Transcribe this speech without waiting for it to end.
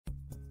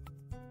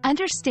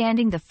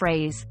Understanding the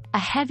phrase, a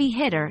heavy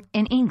hitter,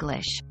 in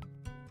English.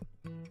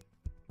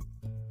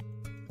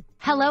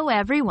 Hello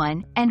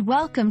everyone, and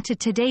welcome to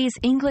today's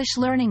English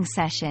learning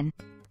session.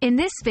 In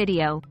this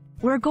video,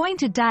 we're going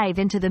to dive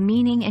into the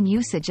meaning and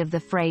usage of the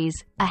phrase,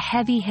 a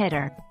heavy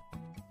hitter.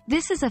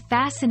 This is a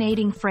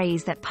fascinating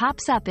phrase that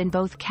pops up in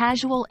both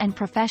casual and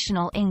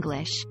professional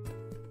English.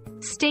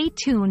 Stay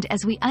tuned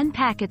as we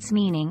unpack its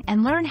meaning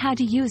and learn how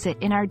to use it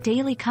in our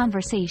daily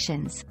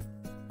conversations.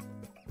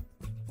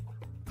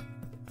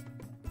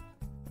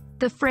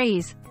 The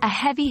phrase, a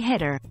heavy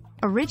hitter,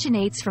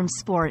 originates from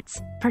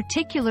sports,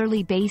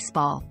 particularly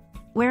baseball,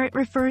 where it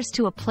refers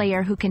to a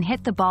player who can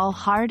hit the ball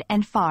hard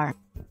and far.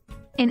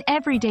 In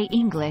everyday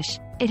English,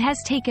 it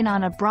has taken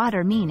on a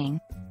broader meaning.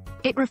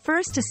 It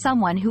refers to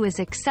someone who is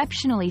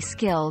exceptionally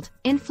skilled,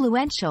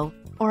 influential,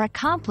 or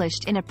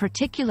accomplished in a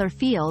particular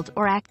field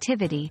or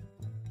activity.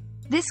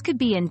 This could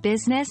be in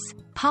business,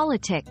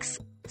 politics,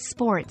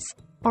 sports,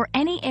 or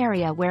any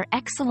area where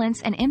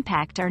excellence and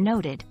impact are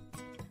noted.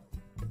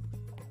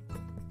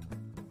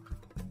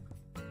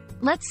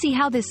 Let's see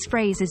how this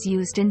phrase is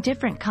used in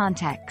different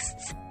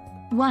contexts.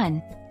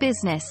 1.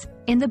 Business.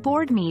 In the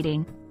board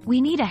meeting, we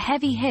need a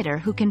heavy hitter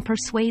who can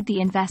persuade the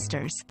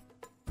investors.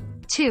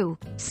 2.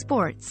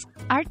 Sports.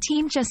 Our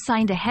team just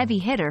signed a heavy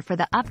hitter for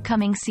the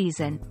upcoming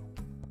season.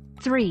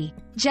 3.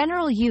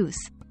 General use.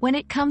 When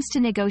it comes to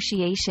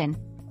negotiation,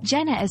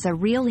 Jenna is a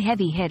real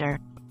heavy hitter.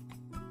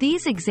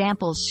 These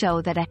examples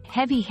show that a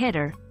heavy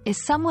hitter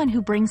is someone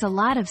who brings a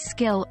lot of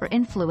skill or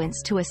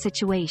influence to a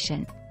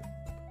situation.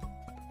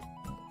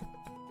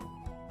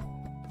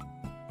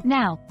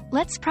 Now,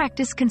 let's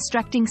practice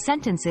constructing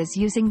sentences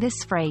using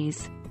this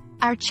phrase.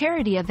 Our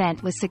charity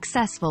event was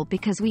successful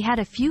because we had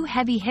a few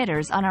heavy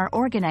hitters on our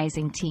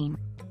organizing team.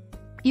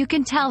 You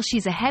can tell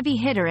she's a heavy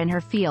hitter in her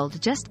field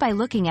just by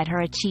looking at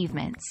her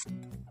achievements.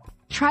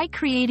 Try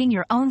creating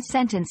your own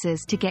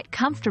sentences to get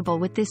comfortable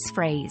with this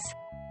phrase.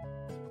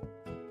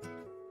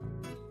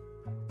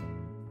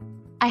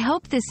 I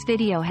hope this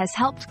video has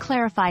helped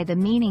clarify the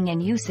meaning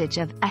and usage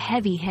of a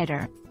heavy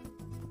hitter.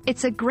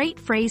 It's a great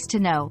phrase to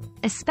know,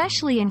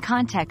 especially in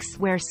contexts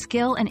where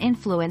skill and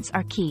influence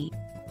are key.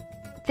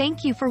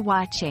 Thank you for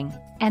watching,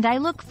 and I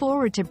look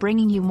forward to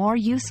bringing you more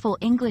useful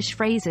English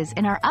phrases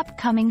in our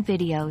upcoming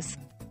videos.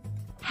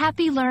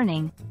 Happy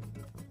learning!